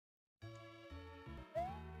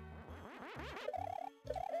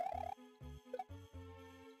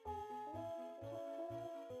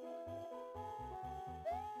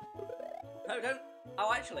No, don't.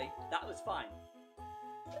 Oh, actually, that was fine.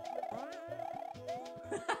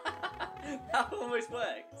 That almost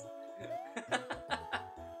worked.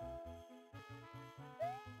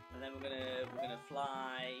 And then we're gonna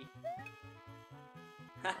fly.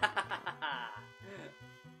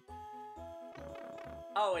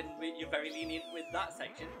 Oh, and you're very lenient with that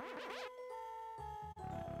section.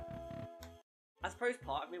 I suppose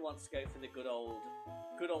part of me wants to go for the good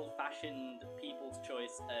old-fashioned people's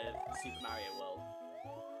choice of Super Mario World.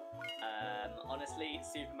 Honestly,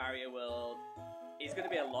 Super Mario World is going to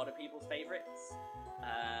be a lot of people's favourites.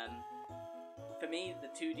 For me, the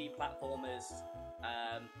 2D platformers,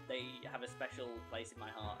 they have a special place in my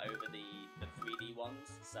heart over the 3D ones,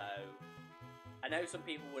 so I know some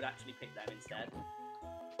people would actually pick them instead.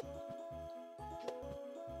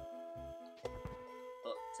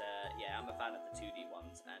 But yeah, I'm a fan of the 2D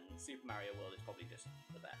ones, and Super Mario World is probably just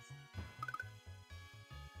the best.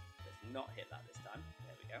 Let's not hit that this time.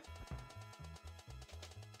 There we go.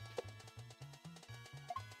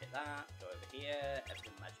 Hit that, go over here,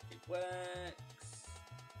 everything magically works.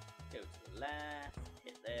 Go to the left,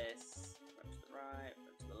 hit this, run to the right,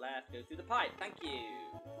 run to the left, go through the pipe, thank you!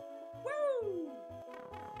 Woo!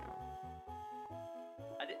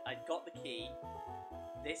 I got the key.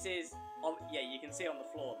 This is, yeah, you can see on the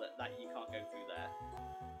floor that you can't go through there.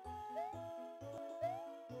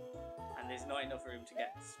 And there's not enough room to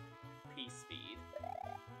get P speed.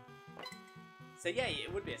 So yeah,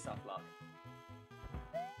 it would be a soft lock.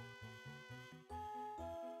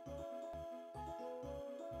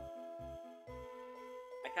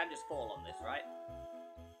 I can just fall on this, right?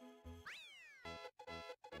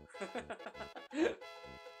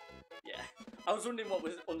 Yeah. I was wondering what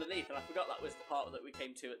was underneath, and I forgot that was the part that we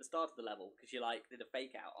came to at the start of the level, because you, like, did a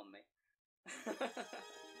fake out on me.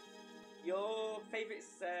 Your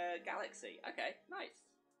favourite's Galaxy. Okay, nice.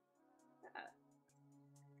 Yeah.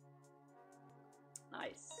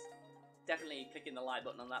 Nice. Definitely clicking the like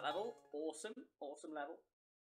button on that level. Awesome. Awesome level.